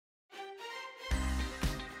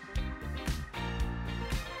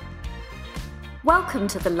Welcome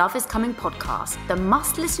to the Love is Coming podcast, the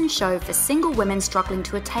must-listen show for single women struggling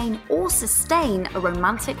to attain or sustain a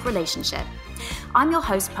romantic relationship. I'm your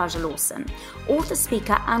host, Persia Lawson, author,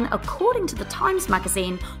 speaker, and according to the Times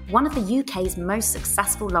magazine, one of the UK's most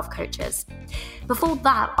successful love coaches. Before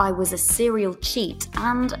that, I was a serial cheat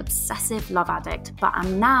and obsessive love addict, but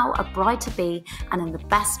I'm now a bride-to-be and in the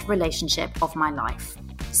best relationship of my life.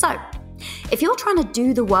 So, if you're trying to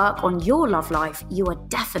do the work on your love life, you are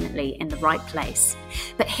definitely in the right place.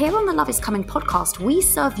 But here on the Love is Coming podcast, we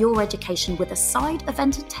serve your education with a side of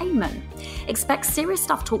entertainment. Expect serious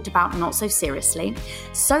stuff talked about not so seriously,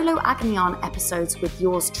 solo agony aunt episodes with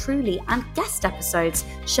yours truly, and guest episodes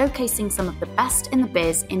showcasing some of the best in the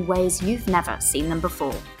biz in ways you've never seen them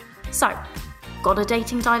before. So, got a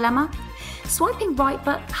dating dilemma? Swiping right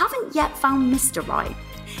but haven't yet found Mr. Right?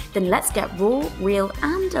 Then let's get raw, real,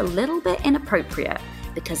 and a little bit inappropriate,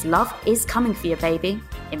 because love is coming for you, baby,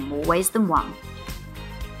 in more ways than one.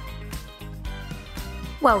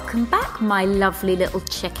 Welcome back, my lovely little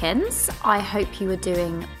chickens. I hope you are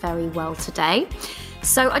doing very well today.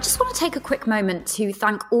 So I just want to take a quick moment to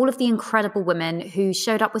thank all of the incredible women who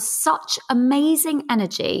showed up with such amazing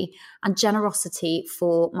energy and generosity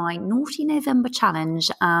for my Naughty November challenge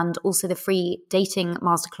and also the free dating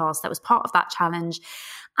masterclass that was part of that challenge.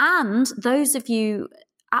 And those of you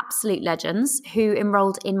absolute legends who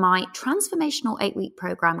enrolled in my transformational 8-week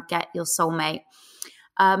program, Get Your Soulmate.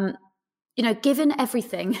 Given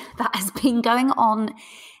everything that has been going on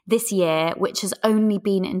this year, which has only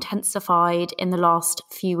been intensified in the last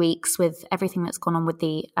few weeks with everything that's gone on with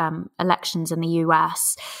the elections in the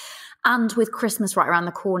US and with Christmas right around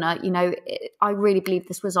the corner, I really believe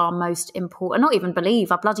this was our most important, not even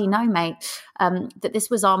believe, I bloody know, mate, that this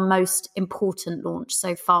was our most important launch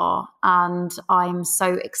so far. And I'm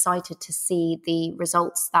so excited to see the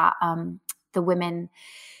results that the women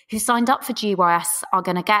who signed up for GYS are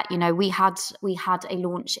going to get. We had a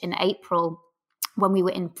launch in April when we were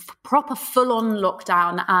in proper full-on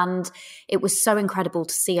lockdown, and it was so incredible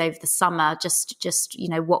to see over the summer just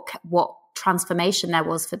what transformation there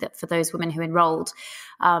was for those women who enrolled.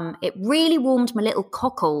 It really warmed my little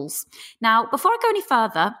cockles. Now, before I go any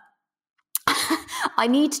further, I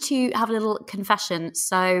need to have a little confession.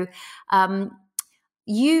 So,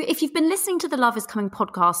 if you've been listening to the Love is Coming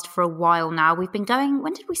podcast for a while now, we've been going,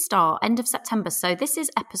 when did we start? End of September. So this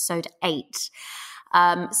is episode 8.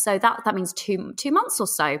 So that means two months or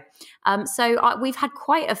so. We've had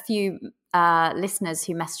quite a few listeners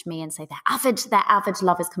who messaged me and say they're avid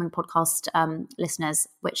Love is Coming podcast listeners,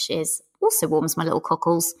 which is also warms my little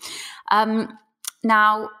cockles.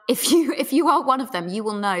 Now, if you are one of them, you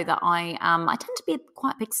will know that I tend to be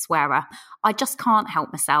quite a big swearer. I just can't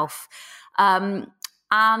help myself.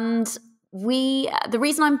 And the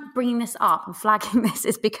reason I'm bringing this up and flagging this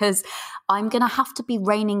is because I'm going to have to be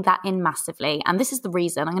reining that in massively. And this is the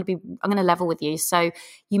reason I'm going to level with you. So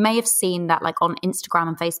you may have seen that, like, on Instagram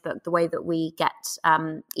and Facebook, the way that we get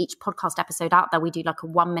each podcast episode out there, we do like a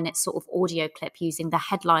 1-minute sort of audio clip using the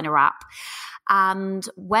Headliner app. And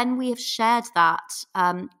when we have shared that,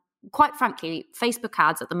 quite frankly, Facebook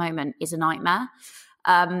ads at the moment is a nightmare.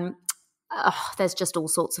 There's just all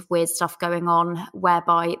sorts of weird stuff going on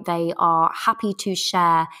whereby they are happy to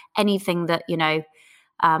share anything that,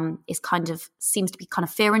 seems to be kind of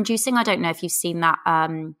fear-inducing. I don't know if you've seen that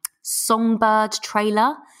Songbird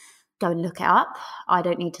trailer. Go and look it up. I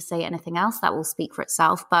don't need to say anything else. That will speak for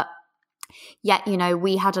itself. But yet,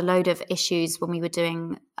 we had a load of issues when we were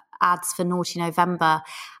doing ads for Naughty November,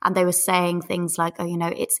 and they were saying things like,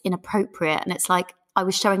 it's inappropriate. And it's like, I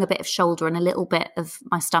was showing a bit of shoulder and a little bit of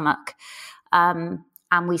my stomach. And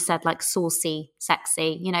we said, like, saucy,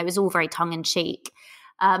 sexy, it was all very tongue in cheek.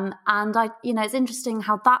 And it's interesting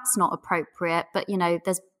how that's not appropriate, but,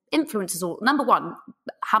 there's influencers all, number one,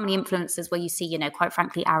 how many influencers where you see, quite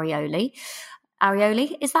frankly, areoli,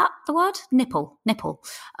 is that the word? Nipple.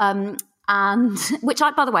 And which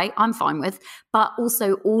by the way, I'm fine with, but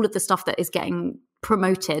also all of the stuff that is getting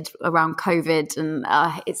promoted around COVID, and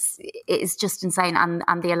it's just insane.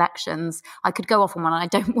 And the elections, I could go off on one, and I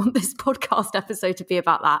don't want this podcast episode to be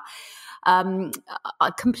about that.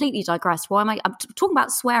 I completely digressed. Why am I'm talking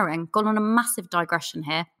about swearing? Gone on a massive digression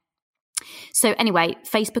here. So anyway,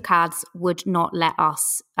 Facebook ads would not let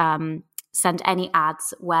us send any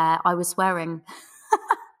ads where I was swearing.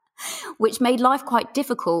 Which made life quite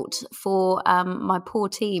difficult for my poor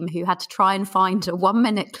team, who had to try and find a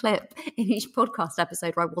 1-minute clip in each podcast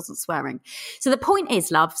episode where I wasn't swearing. So the point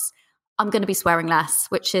is, loves, I'm going to be swearing less,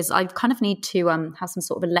 which is I kind of need to have some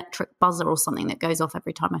sort of electric buzzer or something that goes off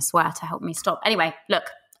every time I swear to help me stop. Anyway, look,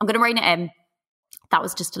 I'm going to rein it in. That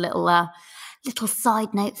was just a little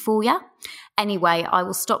side note for you. Anyway, I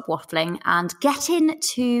will stop waffling and get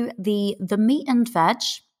into the meat and veg,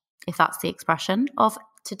 if that's the expression, of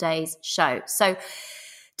today's show. So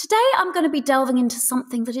today I'm going to be delving into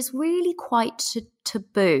something that is really quite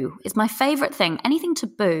taboo. It's my favorite thing. Anything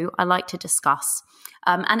taboo, I like to discuss.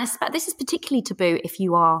 And this is particularly taboo if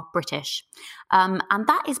you are British. And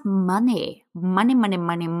that is money.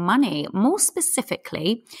 Money. More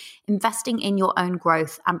specifically, investing in your own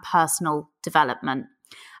growth and personal development.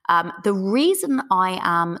 The reason I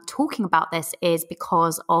am talking about this is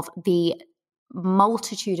because of the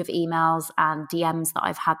multitude of emails and DMs that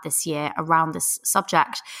I've had this year around this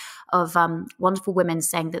subject of wonderful women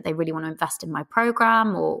saying that they really want to invest in my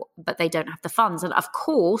program, but they don't have the funds. And of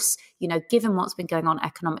course, given what's been going on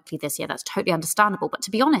economically this year, that's totally understandable. But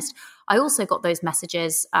to be honest, I also got those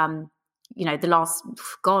messages ever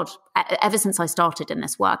since I started in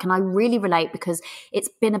this work. And I really relate because it's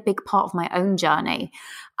been a big part of my own journey.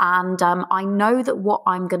 And I know that what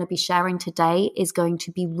I'm going to be sharing today is going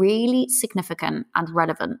to be really significant and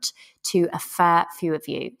relevant to a fair few of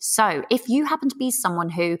you. So if you happen to be someone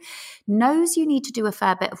who knows you need to do a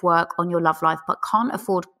fair bit of work on your love life, but can't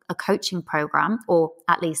afford a coaching program, or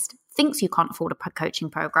at least thinks you can't afford a coaching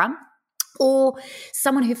program, or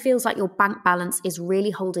someone who feels like your bank balance is really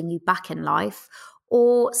holding you back in life,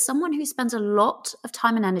 or someone who spends a lot of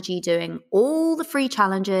time and energy doing all the free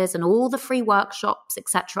challenges and all the free workshops,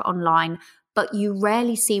 etc. online, but you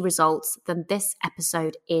rarely see results, then this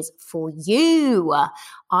episode is for you.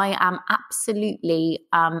 I am absolutely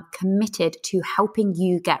committed to helping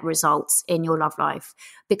you get results in your love life,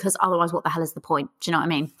 because otherwise, what the hell is the point? Do you know what I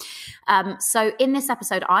mean? So in this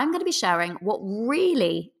episode, I'm going to be sharing what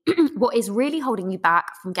is really holding you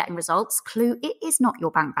back from getting results. Clue, it is not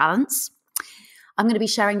your bank balance. I'm going to be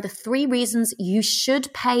sharing the 3 reasons you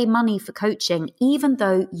should pay money for coaching, even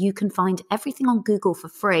though you can find everything on Google for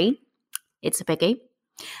free. It's a biggie.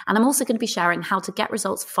 And I'm also going to be sharing how to get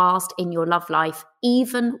results fast in your love life,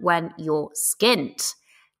 even when you're skint.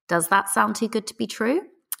 Does that sound too good to be true?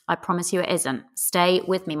 I promise you it isn't. Stay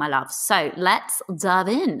with me, my love. So let's dive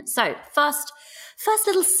in. So first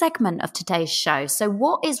little segment of today's show. So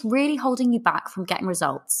what is really holding you back from getting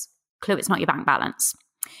results? Clue, it's not your bank balance.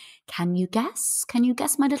 Can you guess? Can you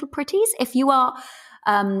guess, my little pretties? If you are,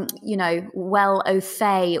 well au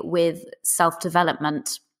fait with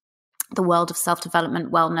self-development, the world of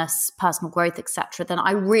self-development, wellness, personal growth, etc., then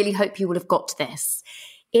I really hope you will have got to this.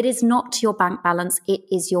 It is not your bank balance. It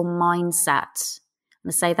is your mindset. I'm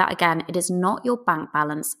going to say that again. It is not your bank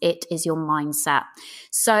balance. It is your mindset.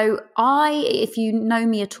 So if you know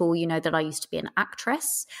me at all, you know that I used to be an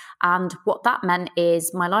actress. And what that meant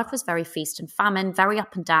is my life was very feast and famine, very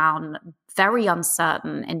up and down, very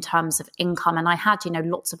uncertain in terms of income. And I had,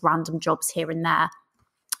 lots of random jobs here and there.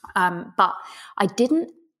 But I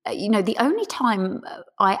didn't, the only time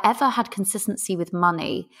I ever had consistency with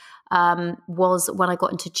money was when I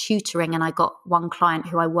got into tutoring, and I got one client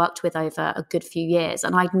who I worked with over a good few years,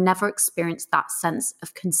 and I'd never experienced that sense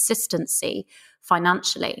of consistency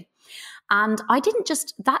financially. And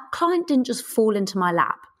that client didn't just fall into my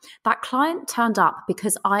lap. That client turned up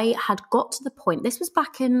because I had got to the point, this was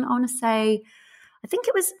back in, I think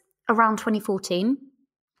it was around 2014.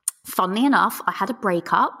 Funnily enough, I had a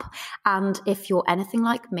breakup, and if you're anything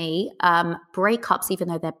like me, breakups,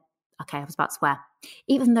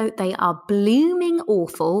 even though they are blooming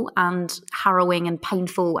awful and harrowing and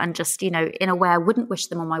painful and just, in a way I wouldn't wish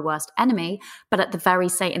them on my worst enemy, but in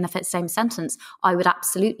the same sentence, I would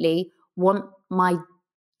absolutely want my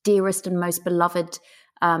dearest and most beloved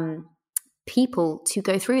people to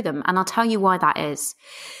go through them. And I'll tell you why that is.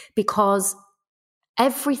 Because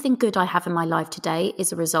everything good I have in my life today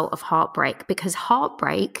is a result of heartbreak, because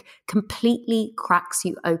heartbreak completely cracks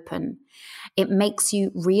you open. It makes you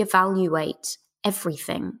reevaluate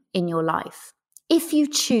everything in your life, if you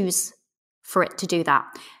choose for it to do that.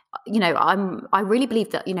 I really believe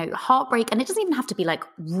that, heartbreak, and it doesn't even have to be like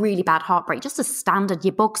really bad heartbreak, just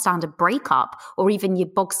your bog standard breakup, or even your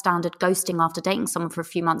bog standard ghosting after dating someone for a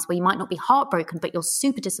few months, where you might not be heartbroken, but you're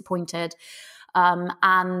super disappointed.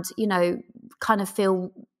 And, kind of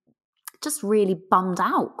feel just really bummed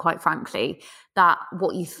out, quite frankly, that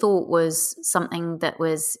what you thought was something that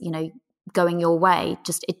was, going your way,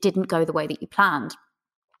 just it didn't go the way that you planned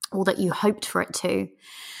or that you hoped for it to.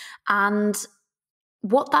 And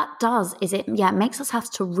what that does is it makes us have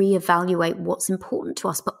to reevaluate what's important to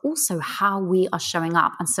us, but also how we are showing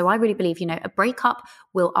up. And so I really believe, a breakup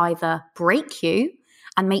will either break you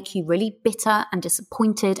and make you really bitter and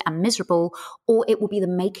disappointed and miserable, or it will be the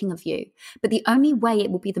making of you. But the only way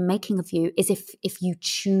it will be the making of you is if you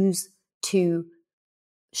choose to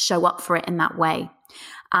show up for it in that way.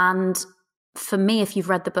 And for me, if you've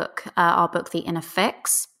read the book, our book, The Inner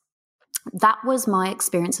Fix, that was my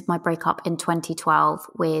experience of my breakup in 2012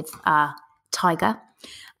 with Tiger.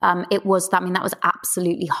 That was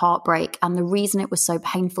absolutely heartbreak. And the reason it was so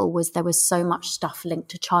painful was there was so much stuff linked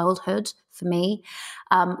to childhood for me,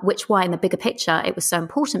 which why in the bigger picture, it was so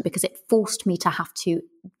important because it forced me to have to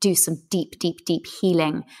do some deep, deep, deep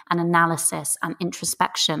healing and analysis and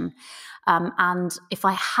introspection. And if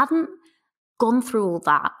I hadn't gone through all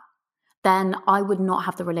that, then I would not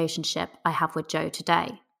have the relationship I have with Joe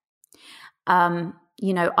today.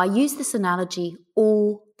 I use this analogy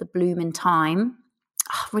all the blooming time.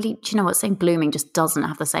 Oh, really, do you know what? Saying blooming just doesn't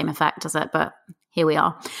have the same effect, does it? But here we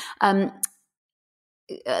are. Where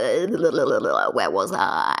was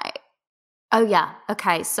I? Oh, yeah.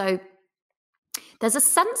 Okay. So there's a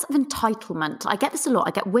sense of entitlement. I get this a lot.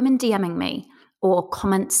 I get women DMing me or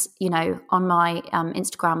comments, on my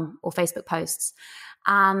Instagram or Facebook posts.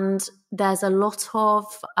 And there's a lot of,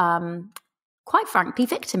 quite frankly,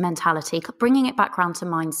 victim mentality, bringing it back around to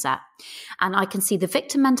mindset. And I can see the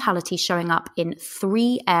victim mentality showing up in four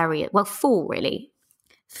really.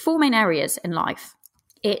 Four main areas in life.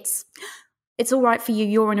 It's all right for you.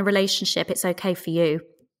 You're in a relationship. It's okay for you.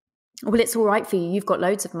 Well, it's all right for you. You've got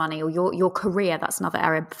loads of money, or your career. That's another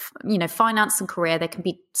area. Finance and career, they can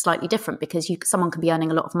be slightly different because someone can be earning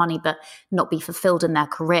a lot of money but not be fulfilled in their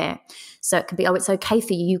career. So it could be, it's okay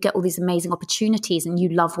for you. You get all these amazing opportunities and you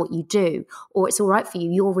love what you do. Or it's all right for you.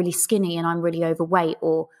 You're really skinny and I'm really overweight,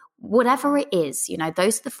 or whatever it is.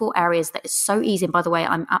 Those are the four areas that is so easy. And by the way,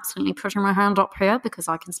 I'm absolutely putting my hand up here because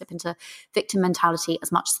I can slip into victim mentality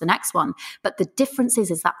as much as the next one. But the difference is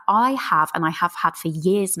that I have had for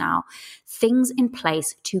years now, things in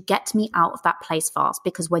place to get me out of that place fast.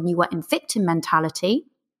 Because when you are in victim mentality,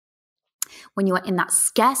 when you are in that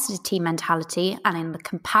scarcity mentality and in the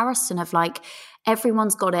comparison of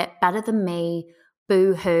everyone's got it better than me,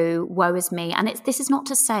 boo-hoo, woe is me. And this is not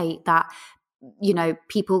to say that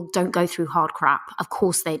people don't go through hard crap. Of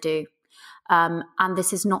course they do. And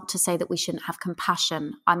this is not to say that we shouldn't have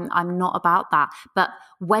compassion. I'm not about that. But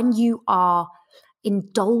when you are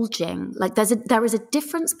indulging, there is a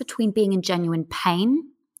difference between being in genuine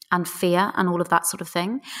pain and fear and all of that sort of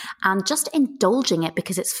thing, and just indulging it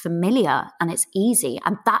because it's familiar and it's easy.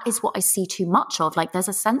 And that is what I see too much of. There's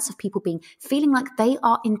a sense of people feeling like they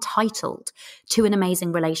are entitled to an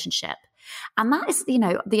amazing relationship. And that is,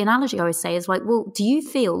 the analogy I always say is well, do you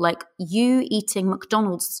feel like you eating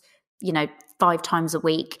McDonald's, 5 times a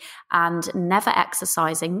week and never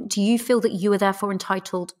exercising, do you feel that you are therefore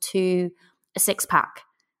entitled to a 6-pack?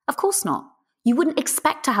 Of course not. You wouldn't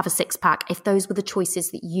expect to have a 6-pack if those were the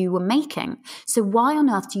choices that you were making. So why on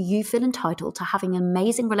earth do you feel entitled to having an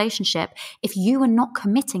amazing relationship if you are not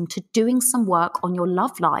committing to doing some work on your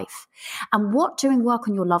love life? And what doing work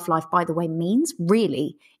on your love life, by the way, means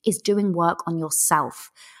really is doing work on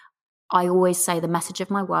yourself. I always say the message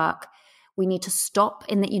of my work, we need to stop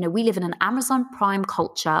in that, we live in an Amazon Prime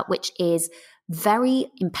culture, which is very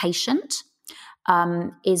impatient,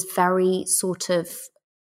 is very sort of,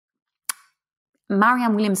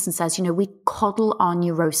 Marianne Williamson says, we coddle our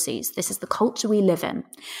neuroses. This is the culture we live in.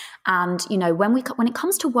 And, when it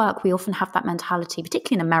comes to work, we often have that mentality,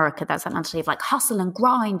 particularly in America, there's that mentality of hustle and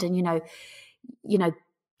grind and,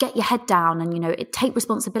 get your head down and, take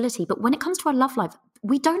responsibility. But when it comes to our love life,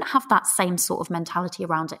 we don't have that same sort of mentality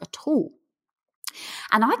around it at all.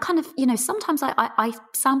 And I kind of, sometimes I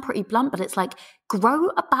sound pretty blunt, but it's grow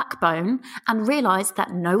a backbone and realize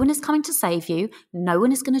that no one is coming to save you. No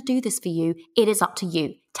one is going to do this for you. It is up to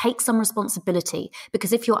you. Take some responsibility,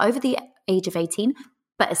 because if you're over the age of 18,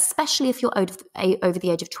 but especially if you're over the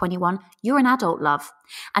age of 21, you're an adult, love.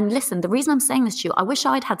 And listen, the reason I'm saying this to you, I wish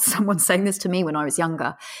I'd had someone saying this to me when I was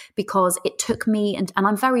younger, because it took me, and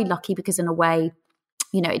I'm very lucky because in a way,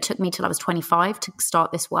 it took me till I was 25 to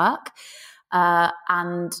start this work.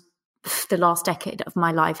 And the last decade of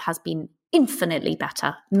my life has been infinitely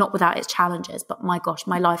better, not without its challenges, but my gosh,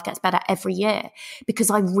 my life gets better every year because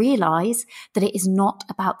I realize that it is not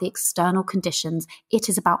about the external conditions. It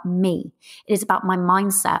is about me. It is about my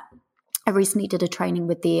mindset. I recently did a training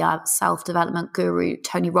with the self-development guru,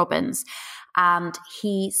 Tony Robbins, and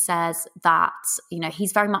he says that,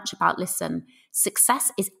 he's very much about, listen,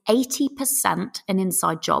 success is 80% an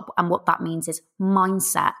inside job. And what that means is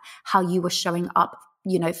mindset, how you are showing up,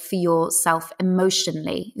 for yourself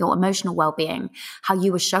emotionally, your emotional well-being, how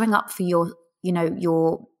you are showing up for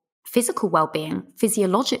your physical well-being,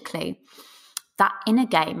 physiologically, that inner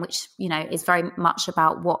game, which, is very much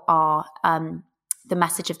about what our the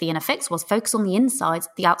message of the inner fix was focus on the insides,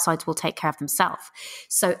 the outsides will take care of themselves.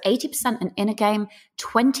 So 80% an inner game,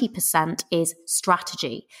 20% is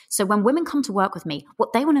strategy. So when women come to work with me,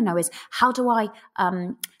 what they want to know is how do I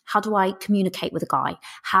communicate with a guy?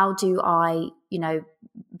 How do I,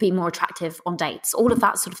 be more attractive on dates? All of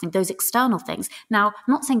that sort of thing, those external things. Now,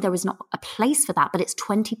 I'm not saying there is not a place for that, but it's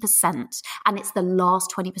 20%. And it's the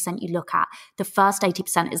last 20% you look at. The first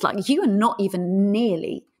 80% is like, you are not even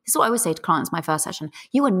nearly, this is what I always say to clients in my first session,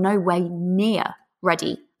 you are no way near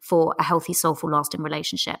ready for a healthy, soulful, lasting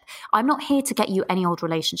relationship. I'm not here to get you any old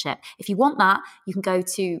relationship. If you want that, you can go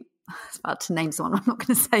to, I was about to name someone, I'm not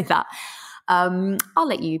going to say that. I'll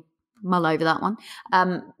let you mull over that one.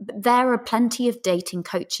 There are plenty of dating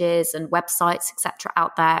coaches and websites, etc.,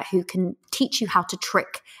 out there who can teach you how to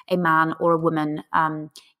trick a man or a woman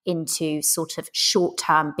into sort of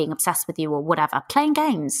short-term being obsessed with you or whatever, playing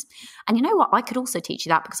games. And you know what? I could also teach you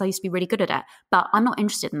that because I used to be really good at it, but I'm not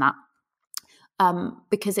interested in that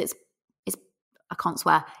because it's I can't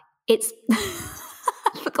swear. It's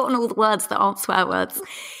I've forgotten all the words that aren't swear words.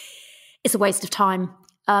 It's a waste of time.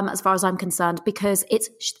 As far as I'm concerned, because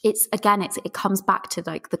it comes back to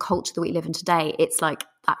like the culture that we live in today. It's like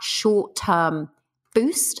that short-term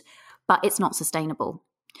boost, but it's not sustainable.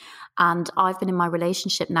 And I've been in my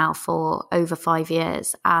relationship now for over 5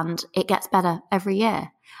 years, and it gets better every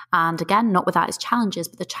year. And again, not without its challenges,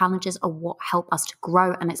 but the challenges are what help us to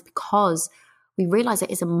grow. And it's because we realize it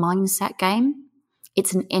is a mindset game.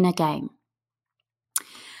 It's an inner game.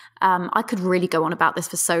 I could really go on about this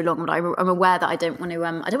for so long, but I'm aware that I don't want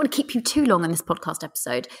to keep you too long in this podcast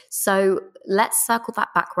episode. So let's circle that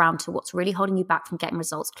back around to what's really holding you back from getting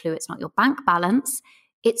results. Clue, it's not your bank balance,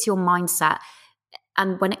 it's your mindset.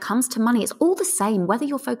 And when it comes to money, it's all the same, whether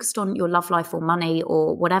you're focused on your love life or money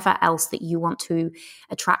or whatever else that you want to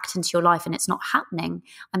attract into your life and it's not happening.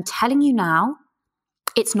 I'm telling you now,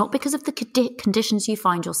 it's not because of the conditions you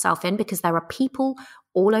find yourself in, because there are people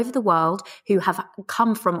all over the world who have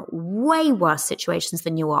come from way worse situations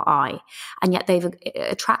than you or I, and yet they've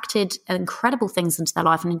attracted incredible things into their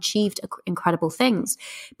life and achieved incredible things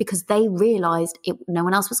because they realized no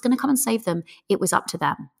one else was going to come and save them. It was up to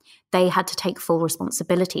them. They had to take full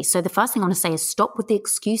responsibility. So the first thing I want to say is stop with the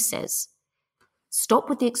excuses. Stop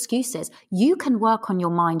with the excuses. You can work on your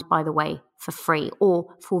mind, by the way, for free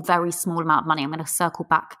or for a very small amount of money. I'm going to circle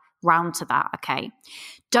back round to that, okay?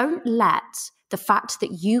 Don't let the fact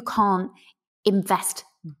that you can't invest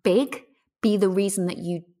big be the reason that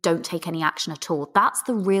you don't take any action at all. That's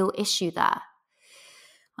the real issue there.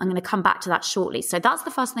 I'm going to come back to that shortly. So that's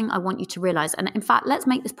the first thing I want you to realize. And in fact, let's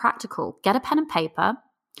make this practical. Get a pen and paper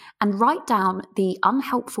and write down the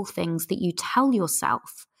unhelpful things that you tell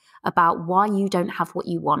yourself about why you don't have what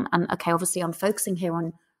you want. And okay, obviously I'm focusing here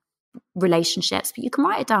on relationships, but you can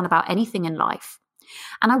write it down about anything in life.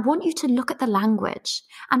 And I want you to look at the language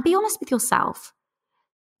and be honest with yourself.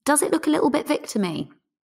 Does it look a little bit victim-y?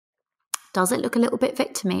 Does it look a little bit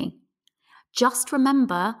victim-y? Just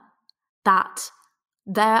remember that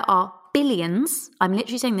there are billions, I'm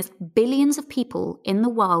literally saying this, billions of people in the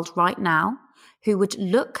world right now who would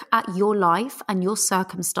look at your life and your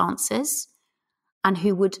circumstances and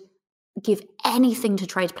who would give anything to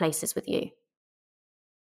trade places with you.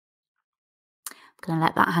 I'm going to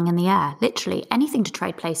let that hang in the air. Literally anything to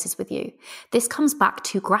trade places with you. This comes back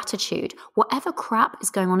to gratitude. Whatever crap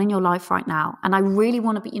is going on in your life right now, and I really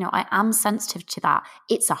want to be, I am sensitive to that.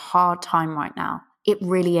 It's a hard time right now. It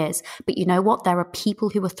really is. But you know what? There are people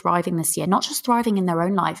who are thriving this year, not just thriving in their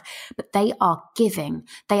own life, but they are giving.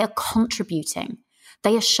 They are contributing.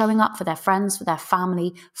 They are showing up for their friends, for their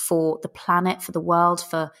family, for the planet, for the world,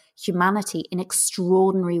 for humanity in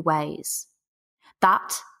extraordinary ways.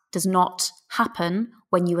 That does not happen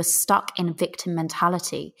when you are stuck in victim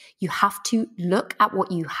mentality. You have to look at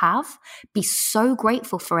what you have, be so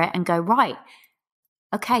grateful for it and go, right,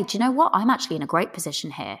 okay, do you know what? I'm actually in a great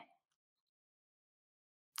position here.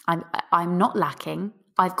 I'm not lacking.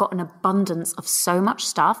 I've got an abundance of so much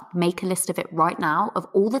stuff. Make a list of it right now of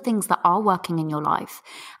all the things that are working in your life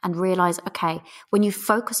and realize, okay, when you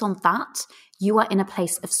focus on that, you are in a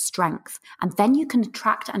place of strength, and then you can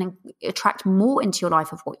attract more into your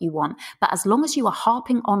life of what you want. But as long as you are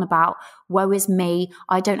harping on about, woe is me,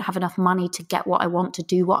 I don't have enough money to get what I want, to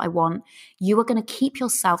do what I want, you are going to keep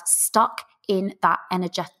yourself stuck in that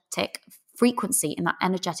energetic frequency, in that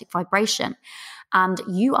energetic vibration. And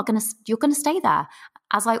you're going to stay there.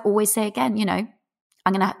 As I always say again,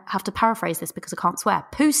 I'm going to have to paraphrase this because I can't swear.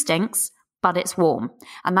 Poo stinks, but it's warm.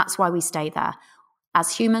 And that's why we stay there.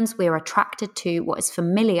 As humans, we're attracted to what is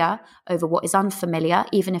familiar over what is unfamiliar.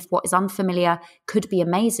 Even if what is unfamiliar could be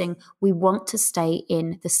amazing, we want to stay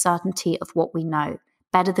in the certainty of what we know.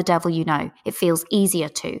 Better the devil you know. It feels easier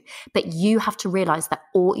to. But you have to realize that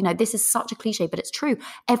this is such a cliche, but it's true.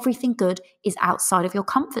 Everything good is outside of your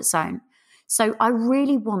comfort zone. So I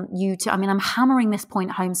really want you to, I'm hammering this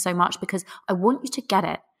point home so much because I want you to get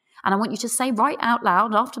it. And I want you to say right out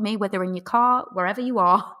loud after me, whether in your car, wherever you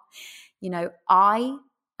are, I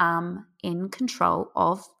am in control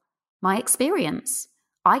of my experience.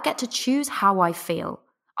 I get to choose how I feel.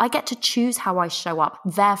 I get to choose how I show up.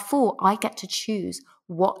 Therefore, I get to choose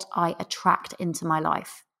what I attract into my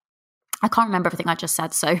life. I can't remember everything I just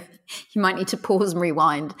said, so you might need to pause and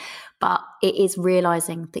rewind. But it is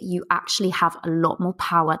realizing that you actually have a lot more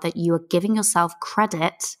power, that you are giving yourself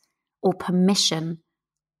credit or permission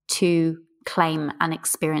to claim and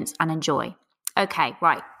experience and enjoy. Okay,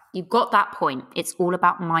 right. You've got that point. It's all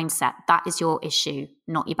about mindset. That is your issue,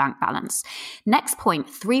 not your bank balance. Next point,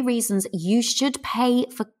 3 reasons you should pay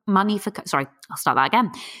for money for, I'll start that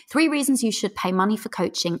again. 3 reasons you should pay money for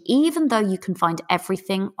coaching, even though you can find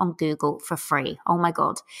everything on Google for free. Oh my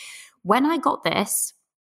God. When I got this,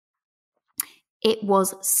 it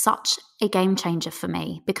was such a game changer for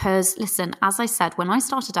me because, listen, as I said, when I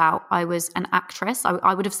started out, I was an actress.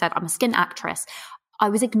 I would have said I'm a skin actress. I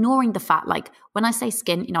was ignoring the fact, when I say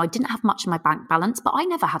skin, I didn't have much in my bank balance, but I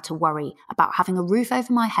never had to worry about having a roof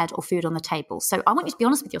over my head or food on the table. So I want you to be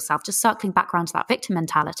honest with yourself, just circling back around to that victim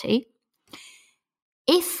mentality.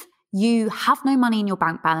 If you have no money in your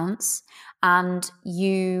bank balance and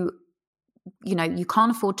you can't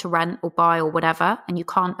afford to rent or buy or whatever, and you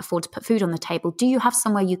can't afford to put food on the table, do you have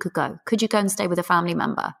somewhere you could go? Could you go and stay with a family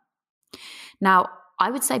member? Now, I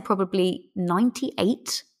would say probably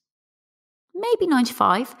 98, maybe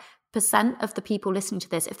 95% of the people listening to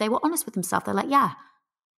this, if they were honest with themselves, they're like, yeah,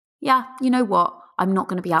 you know what? I'm not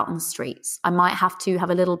going to be out on the streets. I might have to have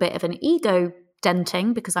a little bit of an ego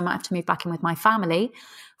denting because I might have to move back in with my family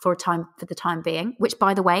for the time being, which,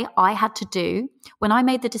 by the way, I had to do when I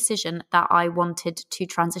made the decision that I wanted to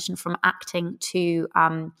transition from acting to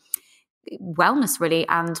wellness, really.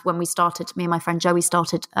 And when me and my friend Joey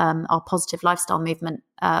started our positive lifestyle movement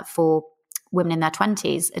for women in their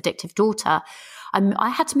 20s, Addictive Daughter, I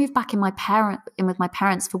had to move back in with my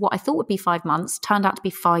parents for what I thought would be 5 months, turned out to be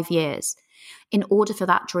 5 years, in order for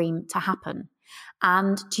that dream to happen.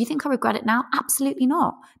 And do you think I regret it now? Absolutely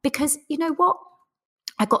not. Because you know what?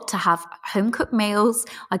 I got to have home-cooked meals.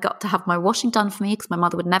 I got to have my washing done for me because my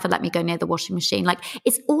mother would never let me go near the washing machine.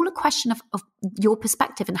 It's all a question of your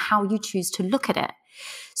perspective and how you choose to look at it.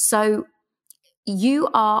 So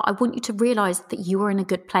I want you to realize that you are in a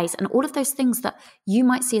good place, and all of those things that you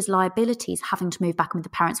might see as liabilities, having to move back in with the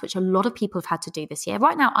parents, which a lot of people have had to do this year.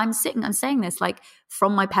 Right now, I'm saying this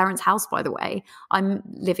from my parents' house, by the way. I'm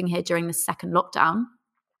living here during the second lockdown.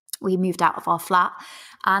 We moved out of our flat,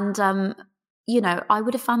 and I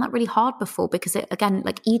would have found that really hard before because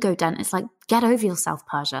ego dent, it's get over yourself,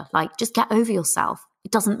 Persia. Just get over yourself.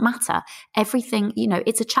 It doesn't matter. Everything,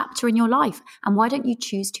 it's a chapter in your life. And why don't you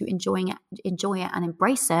choose to enjoy it and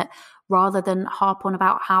embrace it rather than harp on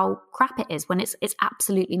about how crap it is when it's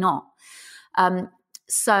absolutely not.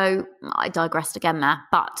 So I digressed again there,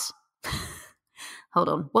 but hold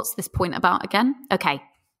on. What's this point about again? Okay.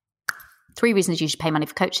 3 reasons you should pay money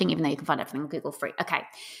for coaching, even though you can find everything on Google free. Okay.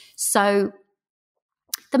 So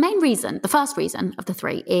the first reason of the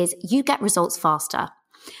 3 is you get results faster.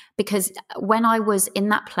 Because when I was in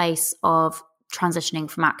that place of transitioning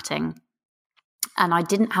from acting and I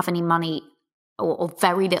didn't have any money or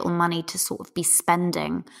very little money to sort of be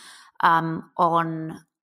spending on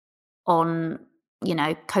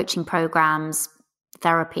coaching programs,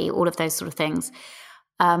 therapy, all of those sort of things,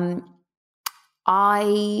 I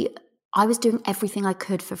was doing everything I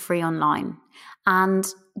could for free online. And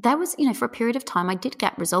there was, for a period of time, I did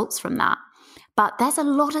get results from that. But there's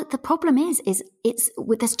the problem is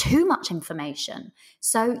there's too much information.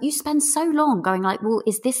 So you spend so long going well,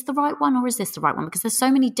 is this the right one or is this the right one? Because there's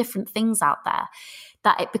so many different things out there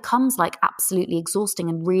that it becomes absolutely exhausting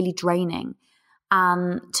and really draining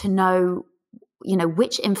to know,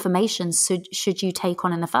 which information should you take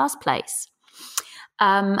on in the first place.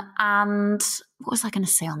 And what was I going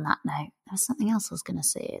to say on that note? There was something else I was going to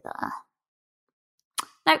say there.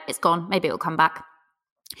 No, it's gone. Maybe it'll come back.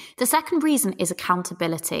 The second reason is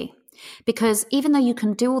accountability, because even though you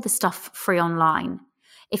can do all this stuff free online,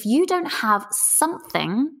 if you don't have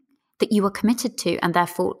something that you are committed to and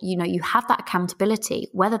therefore, you have that accountability,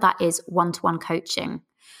 whether that is one-to-one coaching,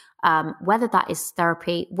 whether that is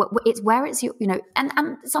therapy, it's your,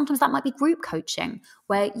 and sometimes that might be group coaching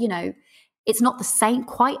where, It's not the same,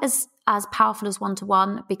 quite as powerful as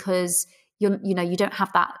one-to-one, because you don't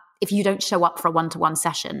have that. If you don't show up for a one-to-one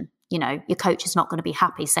session, your coach is not going to be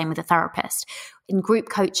happy. Same with a therapist. In group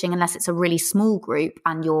coaching, unless it's a really small group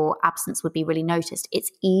and your absence would be really noticed,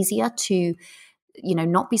 it's easier to,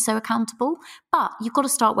 not be so accountable. But you've got to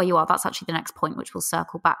start where you are. That's actually the next point, which we'll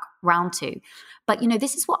circle back round to. But,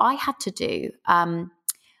 this is what I had to do.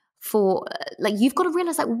 You've got to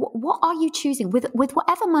realize, what are you choosing with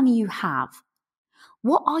whatever money you have?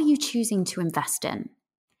 What are you choosing to invest in?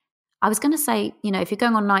 I was going to say, if you're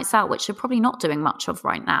going on nights out, which you're probably not doing much of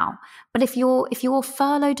right now, but if you're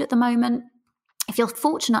furloughed at the moment, if you're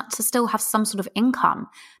fortunate to still have some sort of income,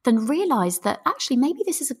 then realize that actually maybe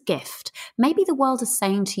this is a gift. Maybe the world is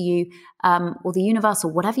saying to you, or the universe,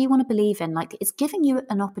 or whatever you want to believe in, it's giving you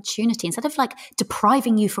an opportunity. Instead of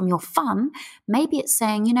depriving you from your fun, maybe it's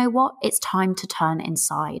saying, you know what, it's time to turn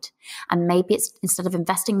inside. And maybe it's, instead of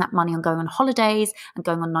investing that money on going on holidays and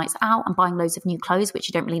going on nights out and buying loads of new clothes, which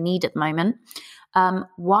you don't really need at the moment,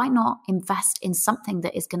 why not invest in something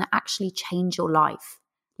that is going to actually change your life,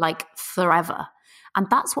 forever? And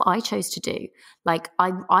that's what I chose to do.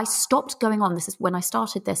 I stopped going on. This is when I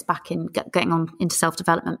started this back in getting on into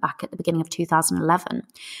self-development back at the beginning of 2011.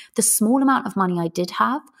 The small amount of money I did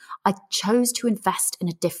have, I chose to invest in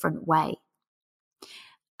a different way.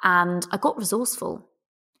 And I got resourceful.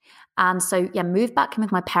 And so, moved back in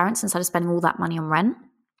with my parents instead of spending all that money on rent,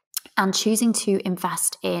 and choosing to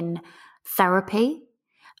invest in therapy,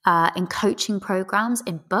 in coaching programs,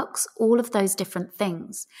 in books, all of those different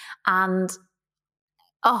things. And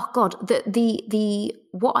oh God, the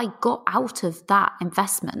what I got out of that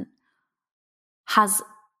investment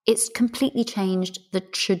it's completely changed I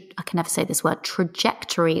can never say this word,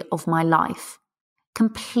 trajectory of my life.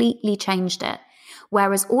 Completely changed it.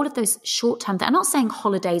 Whereas all of those short-term things, I'm not saying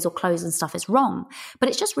holidays or clothes and stuff is wrong, but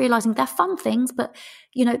it's just realizing they're fun things, but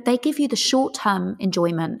they give you the short-term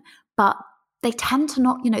enjoyment, but they tend to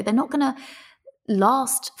not, they're not going to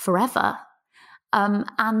last forever.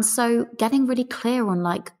 And so getting really clear on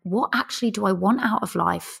what actually do I want out of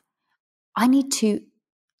life? I need to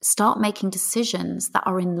start making decisions that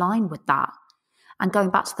are in line with that. And going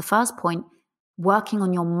back to the first point, working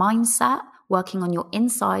on your mindset, working on your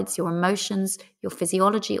insides, your emotions, your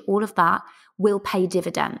physiology, all of that will pay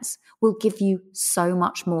dividends, will give you so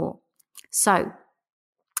much more. So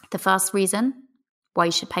the first reason why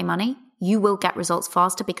you should pay money, you will get results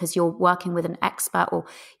faster because you're working with an expert, or,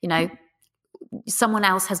 someone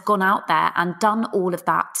else has gone out there and done all of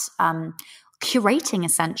that curating,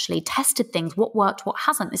 essentially, tested things, what worked, what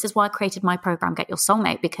hasn't. This is why I created my program, Get Your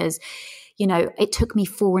Soulmate, because, it took me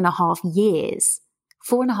 4.5 years.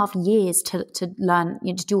 4.5 years to learn,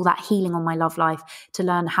 to do all that healing on my love life, to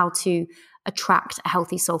learn how to attract a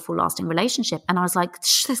healthy, soulful, lasting relationship. And I was like,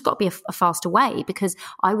 there's got to be a faster way, because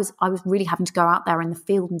I was really having to go out there in the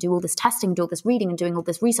field and do all this testing, do all this reading and doing all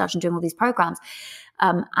this research and doing all these programs.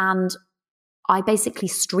 And I basically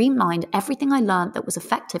streamlined everything I learned that was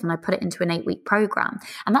effective, and I put it into an 8-week program.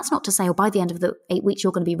 And that's not to say, by the end of the 8 weeks,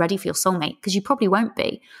 you're going to be ready for your soulmate, because you probably won't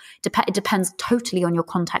be. It depends totally on your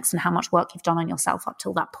context and how much work you've done on yourself up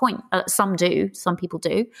till that point. Some do, some people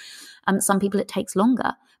do. Some people it takes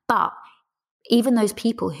longer. But even those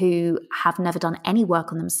people who have never done any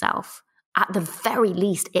work on themselves, at the very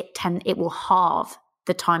least, it will halve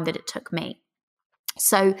the time that it took me.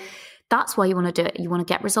 So that's why you want to do it. You want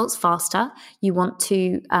to get results faster. You want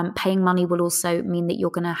to, paying money will also mean that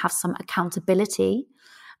you're going to have some accountability,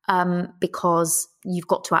 because you've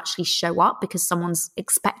got to actually show up, because someone's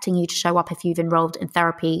expecting you to show up if you've enrolled in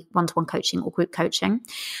therapy, one-to-one coaching or group coaching.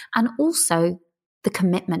 And also the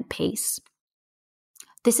commitment piece.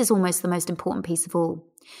 This is almost the most important piece of all.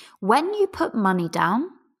 When you put money down,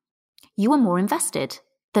 you are more invested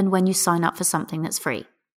than when you sign up for something that's free.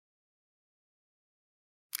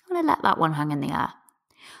 I'm going to let that one hang in the air.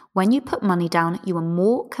 When you put money down, you are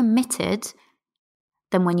more committed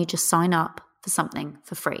than when you just sign up for something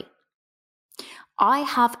for free. I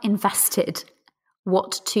have invested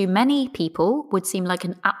what to many people would seem like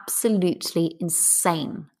an absolutely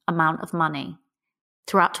insane amount of money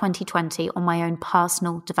throughout 2020 on my own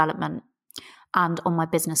personal development and on my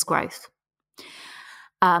business growth.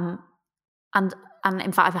 And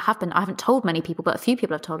in fact, I haven't told many people, but a few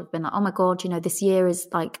people I've told have been like, oh my God, this year is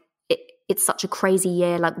it's such a crazy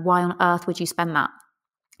year. Why on earth would you spend that?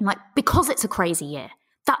 I'm like, because it's a crazy year.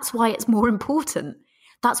 That's why it's more important.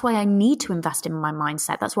 That's why I need to invest in my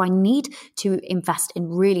mindset. That's why I need to invest in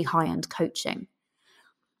really high-end coaching.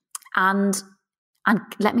 And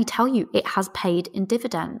let me tell you, it has paid in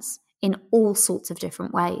dividends in all sorts of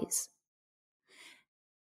different ways.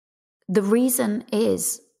 The reason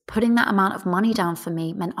is putting that amount of money down for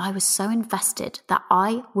me meant I was so invested that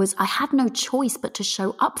I had no choice but to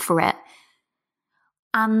show up for it.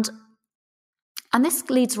 And this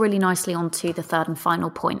leads really nicely onto the third and final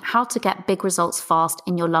point, how to get big results fast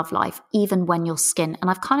in your love life, even when you're skint. And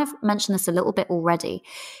I've kind of mentioned this a little bit already.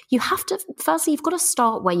 Firstly, you've got to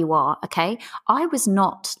start where you are, okay? I was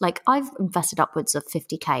not, I've invested upwards of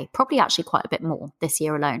 50K, probably actually quite a bit more this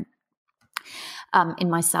year alone, in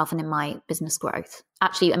myself and in my business growth.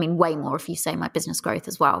 Actually, I mean, way more if you say my business growth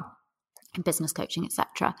as well, and business coaching,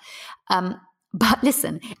 etc. But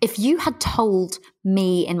listen, if you had told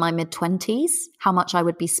me in my mid-20s how much I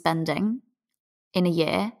would be spending in a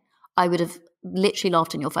year, I would have literally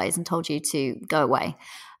laughed in your face and told you to go away.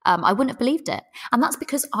 I wouldn't have believed it. And that's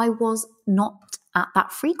because I was not at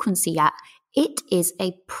that frequency yet. It is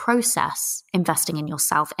a process, investing in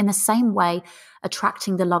yourself. In the same way,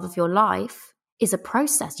 attracting the love of your life is a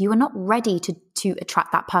process. You are not ready to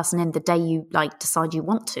attract that person in the day you decide you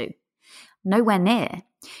want to. Nowhere near.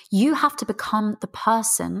 You have to become the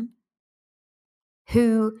person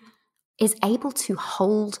who is able to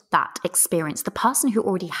hold that experience, the person who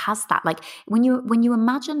already has that. Like when you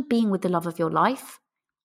imagine being with the love of your life,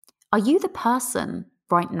 are you the person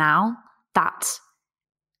right now that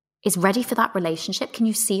is ready for that relationship? Can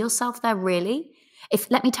you see yourself there really?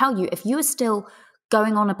 Let me tell you, if you are still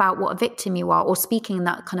going on about what a victim you are or speaking in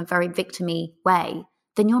that kind of very victim-y way,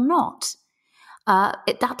 then you're not.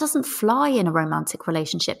 That doesn't fly in a romantic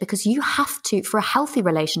relationship, because you have to, for a healthy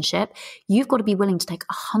relationship, you've got to be willing to take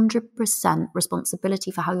 100%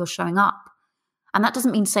 responsibility for how you're showing up. And that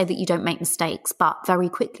doesn't mean to say that you don't make mistakes, but very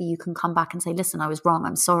quickly you can come back and say, listen, I was wrong,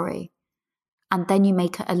 I'm sorry. And then you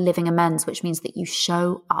make a living amends, which means that you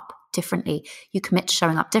show up differently. You commit to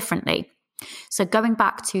showing up differently. So going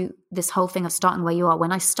back to this whole thing of starting where you are,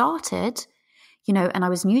 when I started, and I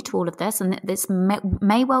was new to all of this, and this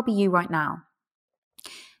may well be you right now.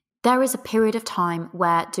 There is a period of time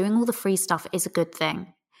where doing all the free stuff is a good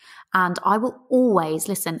thing. And I will always,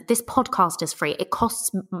 listen, this podcast is free. It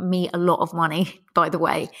costs me a lot of money, by the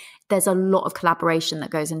way. There's a lot of collaboration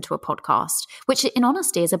that goes into a podcast, which in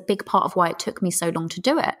honesty is a big part of why it took me so long to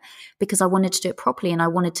do it, because I wanted to do it properly and I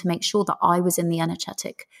wanted to make sure that I was in the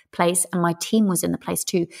energetic place and my team was in the place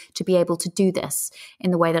too, to be able to do this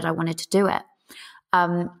in the way that I wanted to do it.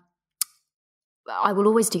 I will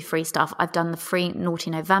always do free stuff. I've done the free Naughty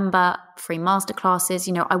November, free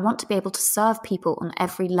masterclasses. I want to be able to serve people on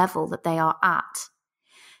every level that they are at.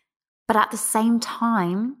 But at the same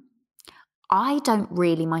time, I don't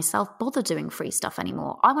really myself bother doing free stuff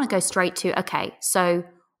anymore. I want to go straight to, okay, so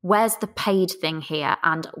where's the paid thing here?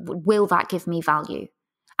 And will that give me value?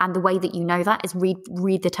 And the way that you know that is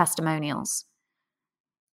read the testimonials.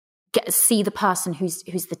 See the person who's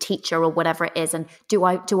the teacher or whatever it is, and do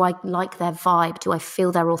I like their vibe? Do I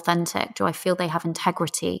feel they're authentic? Do I feel they have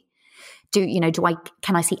integrity?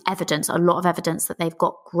 Can I see evidence, a lot of evidence that they've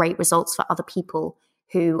got great results for other people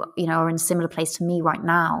who are in a similar place to me right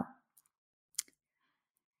now?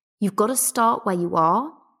 You've got to start where you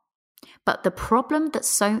are, but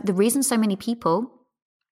the reason so many people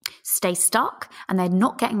stay stuck and they're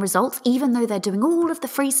not getting results, even though they're doing all of the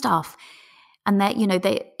free stuff. And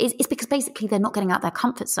it's because basically they're not getting out their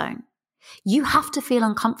comfort zone. You have to feel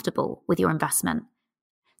uncomfortable with your investment.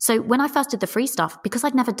 So when I first did the free stuff, because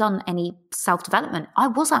I'd never done any self-development, I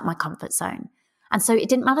was at my comfort zone. And so it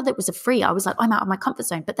didn't matter that it was a free. I was like, I'm out of my comfort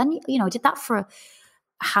zone. But then, I did that for a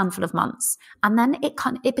handful of months. And then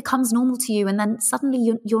it becomes normal to you. And then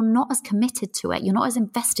suddenly you're not as committed to it. You're not as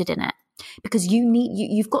invested in it because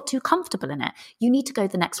you've got too comfortable in it. You need to go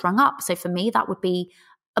the next rung up. So for me, that would be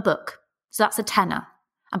a book. So that's a tenner.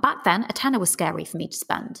 And back then, a tenner was scary for me to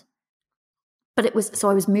spend. But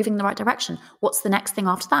I was moving in the right direction. What's the next thing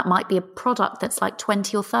after that? Might be a product that's like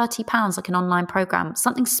 20 or 30 pounds, like an online program,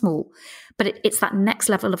 something small. But it's that next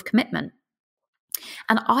level of commitment.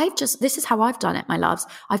 And this is how I've done it, my loves.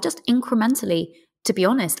 I've just incrementally, to be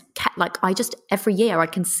honest, every year I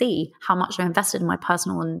can see how much I invested in my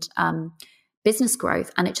personal and business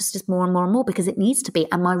growth, and it just is more and more and more because it needs to be.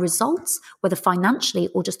 And my results, whether financially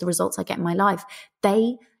or just the results I get in my life,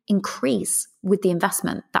 they increase with the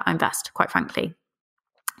investment that I invest, quite frankly.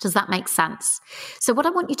 Does that make sense? So what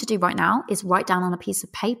I want you to do right now is write down on a piece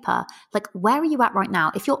of paper, where are you at right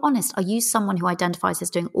now? If you're honest, are you someone who identifies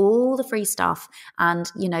as doing all the free stuff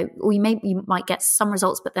and, or you might get some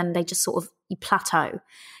results, but then they just you plateau.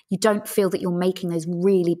 You don't feel that you're making those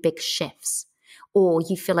really big shifts. Or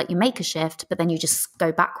you feel like you make a shift, but then you just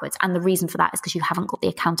go backwards. And the reason for that is because you haven't got the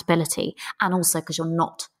accountability and also because you're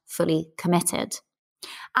not fully committed.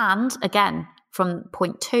 And again, from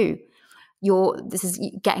point 2, this is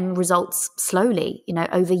getting results slowly,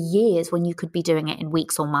 over years when you could be doing it in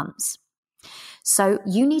weeks or months. So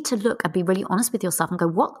you need to look and be really honest with yourself and go,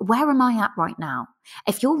 where am I at right now?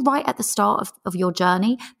 If you're right at the start of your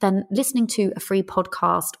journey, then listening to a free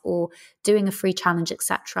podcast or doing a free challenge,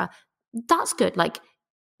 etc., that's good.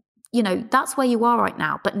 That's where you are right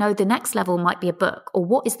now. But no, the next level might be a book. Or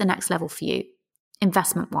what is the next level for you,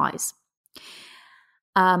 investment-wise?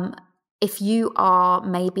 If you are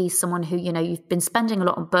maybe someone who, you've been spending a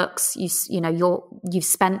lot on books, you've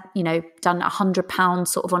spent, done £100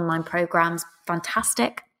 sort of online programs,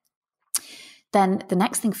 fantastic. Then the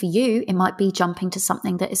next thing for you, it might be jumping to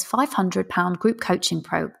something that is £500 group coaching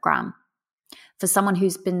program. For someone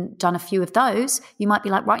who's done a few of those, you might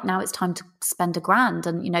be like, right now it's time to spend £1,000.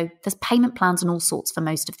 And, there's payment plans and all sorts for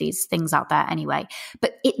most of these things out there anyway.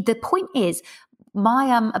 But the point is,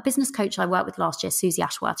 a business coach I worked with last year, Susie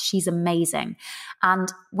Ashworth, she's amazing.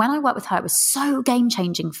 And when I worked with her, it was so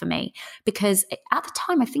game-changing for me because at the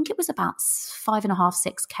time, I think it was about 5.5,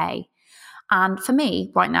 6K. And for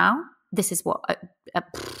me right now, this is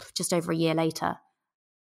just over a year later,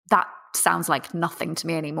 that sounds like nothing to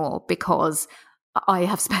me anymore because I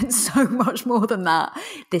have spent so much more than that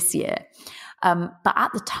this year. But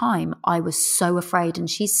at the time, I was so afraid. And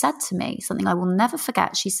she said to me something I will never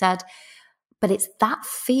forget. She said, but it's that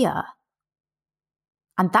fear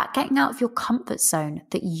and that getting out of your comfort zone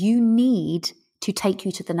that you need to take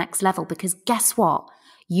you to the next level. Because guess what?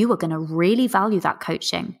 You are going to really value that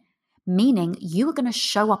coaching, meaning you are going to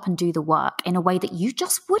show up and do the work in a way that you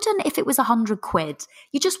just wouldn't if it was £100.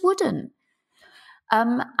 You just wouldn't.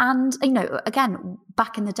 And, again,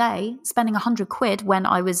 back in the day, spending £100 when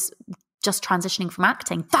I was just transitioning from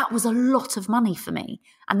acting, that was a lot of money for me.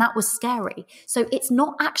 And that was scary. So it's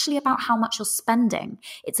not actually about how much you're spending.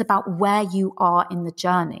 It's about where you are in the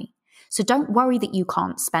journey. So don't worry that you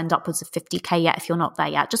can't spend upwards of 50K yet if you're not there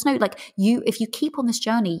yet. Just know, if you keep on this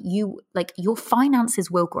journey, your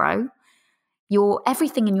finances will grow.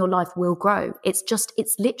 Everything in your life will grow. It's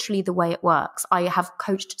literally the way it works. I have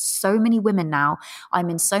coached so many women now. I've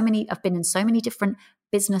been in so many different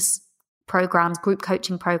business programs, group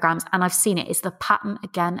coaching programs, and I've seen it. It's the pattern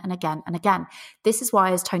again and again and again. This is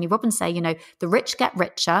why, as Tony Robbins say, the rich get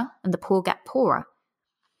richer and the poor get poorer.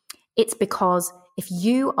 It's because if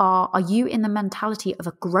you are you in the mentality of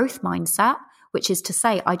a growth mindset, which is to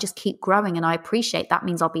say, I just keep growing and I appreciate that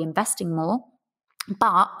means I'll be investing more.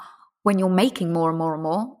 But when you're making more and more and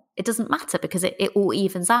more, it doesn't matter because it all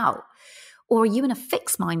evens out. Or are you in a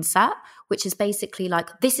fixed mindset, which is basically like,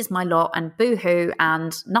 this is my lot and boohoo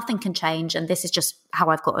and nothing can change. And this is just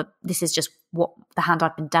how this is just what the hand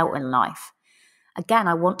I've been dealt in life. Again,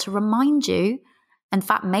 I want to remind you, in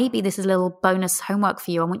fact, maybe this is a little bonus homework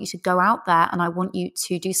for you. I want you to go out there and I want you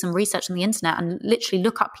to do some research on the internet and literally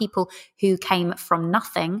look up people who came from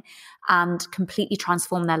nothing and completely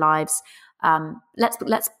transformed their lives.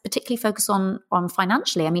 Let's particularly focus on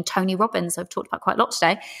financially. I mean, Tony Robbins, I've talked about quite a lot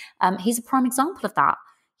today. He's a prime example of that.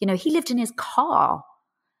 He lived in his car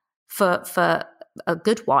for a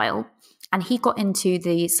good while, and he got into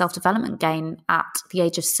the self-development game at the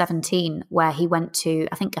age of 17, where he went to,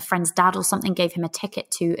 I think a friend's dad or something gave him a ticket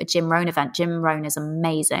to a Jim Rohn event. Jim Rohn is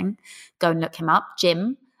amazing. Go and look him up.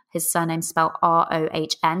 Jim, his surname's spelled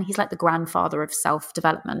Rohn. He's like the grandfather of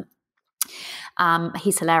self-development.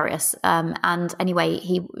 He's hilarious. And anyway,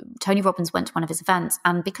 Tony Robbins went to one of his events,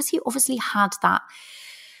 and because he obviously had that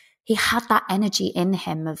energy in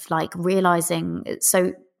him of realizing.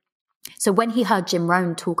 So when he heard Jim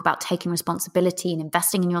Rohn talk about taking responsibility and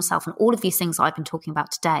investing in yourself and all of these things I've been talking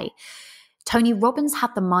about today, Tony Robbins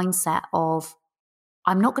had the mindset of,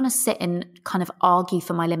 I'm not going to sit and kind of argue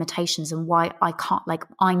for my limitations and why I can't,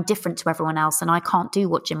 I'm different to everyone else and I can't do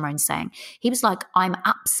what Jim Rohn's saying. He was like, I'm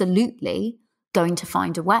absolutely going to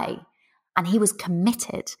find a way. And he was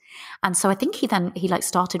committed. And so I think he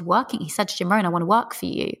started working. He said to Jim Rohn, I want to work for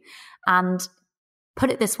you. And put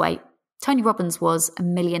it this way, Tony Robbins was a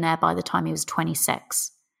millionaire by the time he was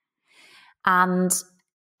 26. And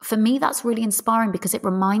for me, that's really inspiring because it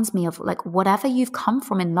reminds me of whatever you've come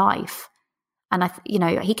from in life. And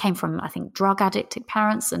he came from, I think, drug addicted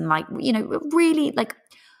parents and really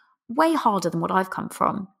way harder than what I've come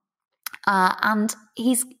from. And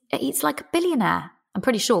he's like a billionaire, I'm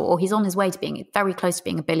pretty sure, or he's on his way to being very close to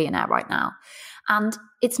being a billionaire right now. And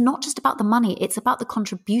it's not just about the money, it's about the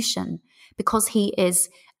contribution, because he is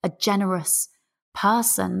a generous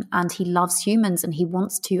person and he loves humans and he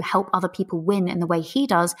wants to help other people win in the way he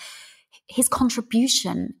does. His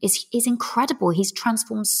contribution is incredible. He's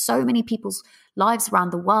transformed so many people's lives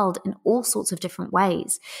around the world in all sorts of different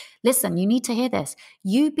ways. Listen, you need to hear this.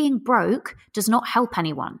 You being broke does not help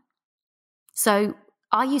anyone. So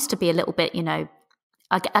I used to be a little bit, I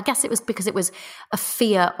guess it was because it was a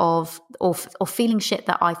fear of, or feeling shit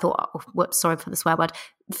that I thought, sorry for the swear word,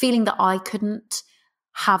 feeling that I couldn't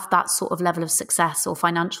have that sort of level of success or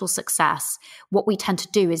financial success. What we tend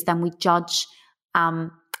to do is then we judge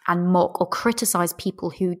and mock or criticize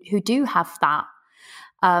people who do have that.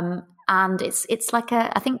 And it's like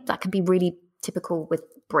I think that can be really typical with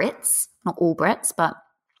Brits, not all Brits, but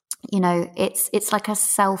it's like a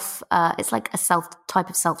self type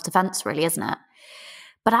of self-defense, really, isn't it?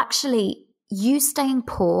 But actually, you staying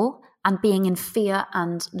poor and being in fear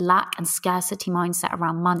and lack and scarcity mindset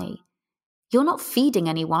around money, you're not feeding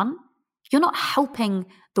anyone. You're not helping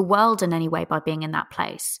the world in any way by being in that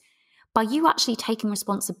place. By you actually taking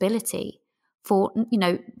responsibility for,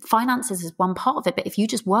 finances is one part of it, but if you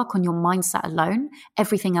just work on your mindset alone,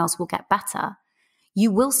 everything else will get better.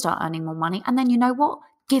 You will start earning more money. And then you know what?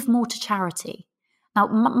 Give more to charity. Now,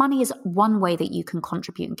 money is one way that you can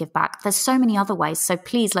contribute and give back. There's so many other ways. So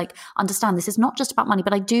please, understand this is not just about money,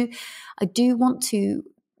 but I do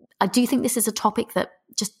think this is a topic that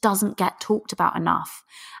just doesn't get talked about enough.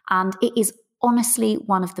 And it is honestly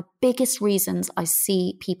one of the biggest reasons I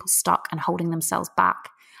see people stuck and holding themselves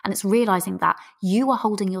back. And it's realizing that you are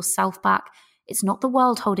holding yourself back. It's not the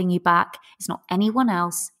world holding you back. It's not anyone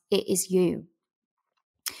else. It is you.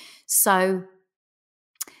 So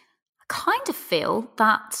kind of feel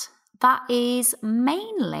that is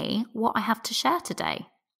mainly what I have to share today.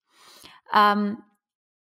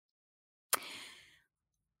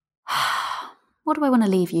 What do I want to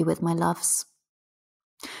leave you with, my loves?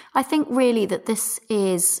 I think really that this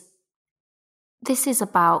is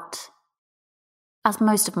about, as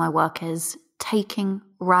most of my work is, taking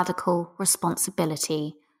radical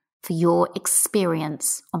responsibility for your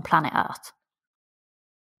experience on planet Earth.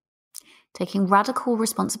 Taking radical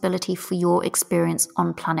responsibility for your experience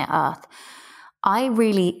on planet Earth.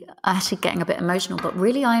 Actually getting a bit emotional, but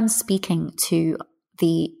really I am speaking to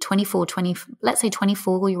the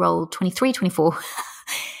 24-year-old, 23, 24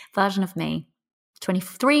 version of me,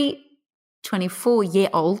 23,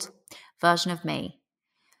 24-year-old version of me,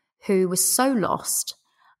 who was so lost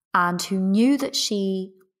and who knew that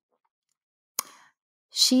she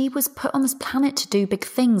was put on this planet to do big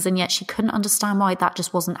things, and yet she couldn't understand why that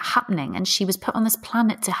just wasn't happening. And she was put on this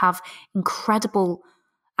planet to have an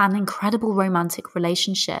incredible romantic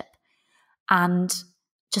relationship and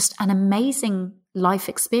just an amazing life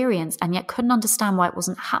experience, and yet couldn't understand why it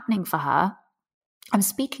wasn't happening for her. I'm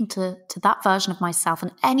speaking to that version of myself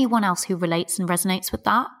and anyone else who relates and resonates with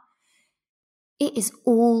that. It is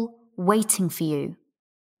all waiting for you.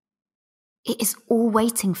 It is all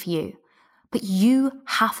waiting for you. But you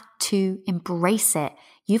have to embrace it.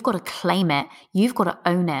 You've got to claim it. You've got to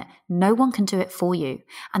own it. No one can do it for you.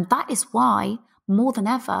 And that is why, more than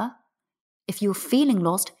ever, if you're feeling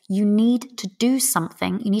lost, you need to do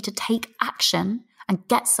something. You need to take action and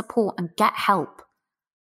get support and get help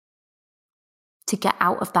to get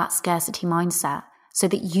out of that scarcity mindset so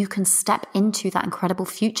that you can step into that incredible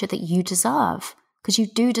future that you deserve, because you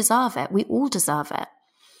do deserve it. We all deserve it.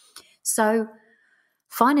 So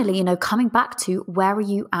finally, coming back to where are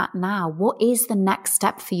you at now? What is the next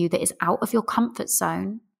step for you that is out of your comfort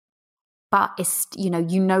zone? But it's, you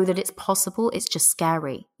know that it's possible. It's just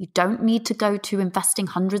scary. You don't need to go to investing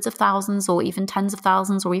hundreds of thousands or even tens of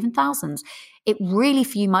thousands or even thousands. It really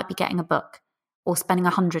for you might be getting a book or spending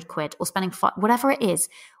 £100 or spending whatever it is.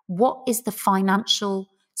 What is the financial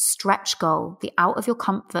stretch goal, the out of your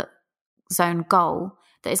comfort zone goal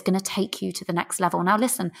that is going to take you to the next level? Now,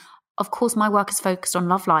 listen, of course, my work is focused on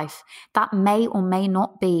love life. That may or may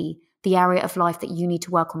not be the area of life that you need to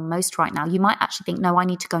work on most right now. You might actually think, no, I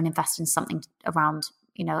need to go and invest in something around,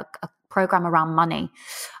 a program around money.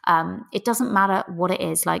 It doesn't matter what it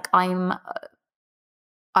is. I'm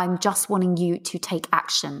just wanting you to take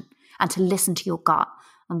action and to listen to your gut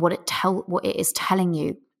and what it is telling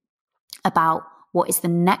you about what is the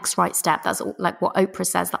next right step. That's like what Oprah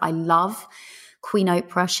says that I love. Queen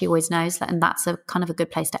Oprah, she always knows that, and that's a kind of a good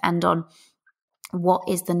place to end on. What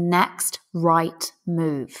is the next right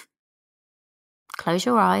move? Close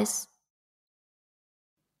your eyes.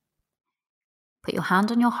 Put your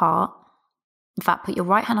hand on your heart. In fact, put your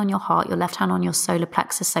right hand on your heart, your left hand on your solar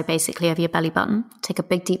plexus, so basically over your belly button. Take a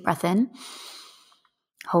big deep breath in.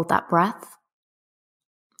 Hold that breath.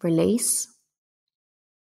 Release.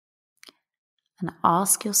 And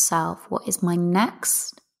ask yourself, what is my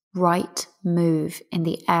next right move in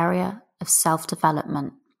the area of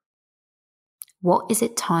self-development? What is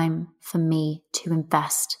it time for me to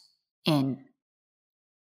invest in?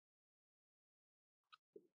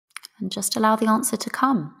 And just allow the answer to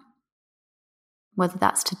come. Whether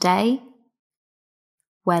that's today,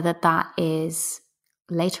 whether that is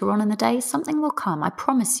later on in the day, something will come. I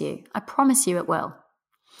promise you it will.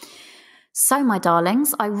 So, my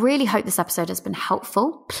darlings, I really hope this episode has been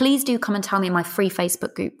helpful. Please do come and tell me in my free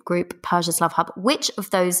Facebook group, Persia's Love Hub, which of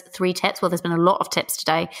those 3 tips, well, there's been a lot of tips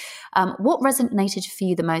today, what resonated for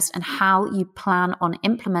you the most and how you plan on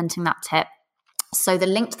implementing that tip. So the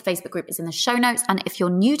link to the Facebook group is in the show notes. And if you're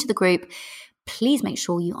new to the group, please make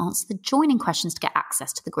sure you answer the joining questions to get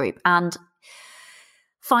access to the group. And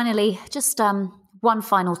finally, just one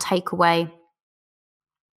final takeaway.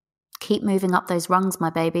 Keep moving up those rungs, my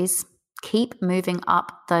babies. Keep moving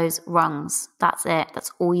up those rungs. That's it.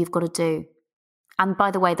 That's all you've got to do. And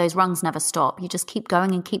by the way, those rungs never stop. You just keep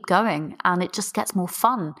going and keep going. And it just gets more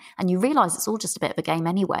fun. And you realize it's all just a bit of a game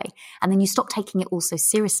anyway. And then you stop taking it all so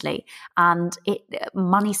seriously. And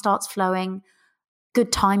money starts flowing.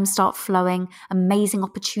 Good times start flowing. Amazing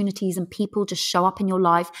opportunities and people just show up in your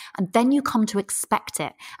life. And then you come to expect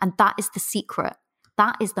it. And that is the secret.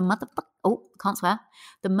 That is the can't swear.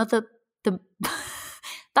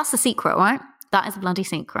 That's the secret, right? That is a bloody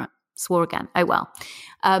secret. Swore again. Oh, well.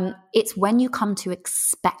 It's when you come to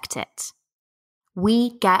expect it.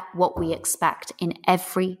 We get what we expect in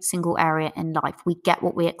every single area in life. We get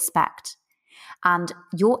what we expect. And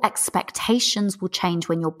your expectations will change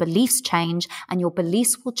when your beliefs change, and your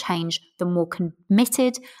beliefs will change the more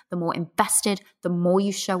committed, the more invested, the more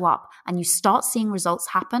you show up, and you start seeing results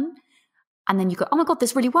happen. And then you go, oh my God,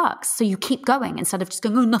 this really works. So you keep going instead of just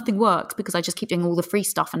going, oh, nothing works because I just keep doing all the free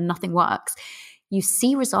stuff and nothing works. You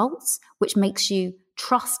see results, which makes you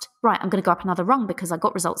trust, right, I'm going to go up another rung because I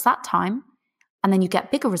got results that time. And then you get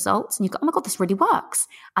bigger results and you go, oh my God, this really works.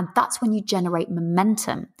 And that's when you generate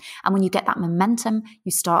momentum. And when you get that momentum,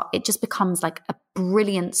 it just becomes like a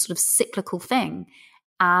brilliant sort of cyclical thing.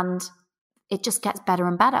 And it just gets better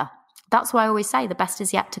and better. That's why I always say the best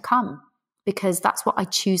is yet to come, because that's what I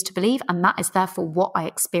choose to believe. And that is therefore what I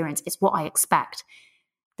experience. It's what I expect.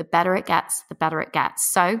 The better it gets, the better it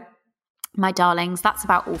gets. So, my darlings, that's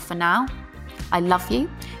about all for now. I love you.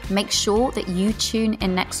 Make sure that you tune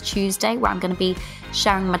in next Tuesday, where I'm going to be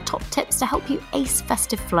sharing my top tips to help you ace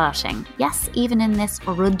festive flirting. Yes, even in this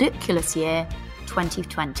ridiculous year,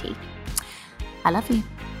 2020. I love you.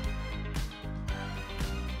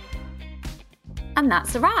 And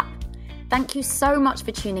that's a wrap. Thank you so much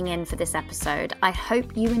for tuning in for this episode. I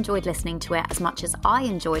hope you enjoyed listening to it as much as I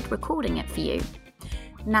enjoyed recording it for you.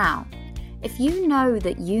 Now, if you know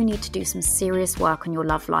that you need to do some serious work on your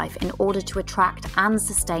love life in order to attract and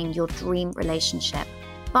sustain your dream relationship,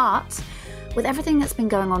 but with everything that's been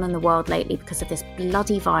going on in the world lately because of this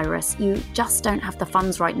bloody virus, you just don't have the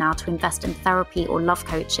funds right now to invest in therapy or love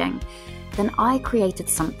coaching, then I created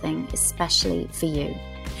something especially for you.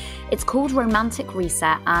 It's called Romantic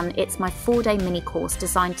Reset, and it's my 4-day mini course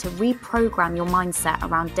designed to reprogram your mindset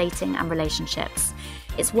around dating and relationships.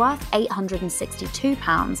 It's worth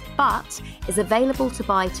 £862, but is available to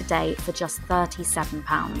buy today for just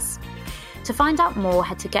 £37. To find out more,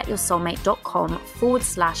 head to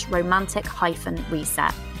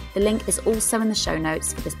getyoursoulmate.com/romantic-reset. The link is also in the show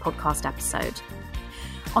notes for this podcast episode.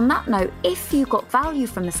 On that note, if you got value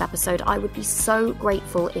from this episode, I would be so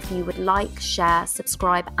grateful if you would like, share,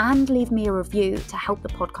 subscribe, and leave me a review to help the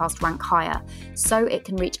podcast rank higher so it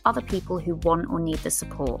can reach other people who want or need the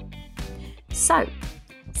support. So,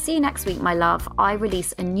 see you next week, my love. I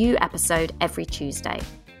release a new episode every Tuesday.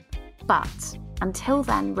 But until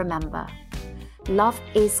then, remember, love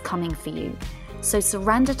is coming for you. So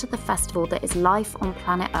surrender to the festival that is life on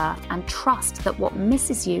planet Earth and trust that what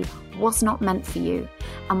misses you was not meant for you,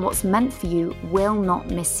 and what's meant for you will not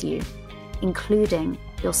miss you, including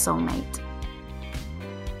your soulmate.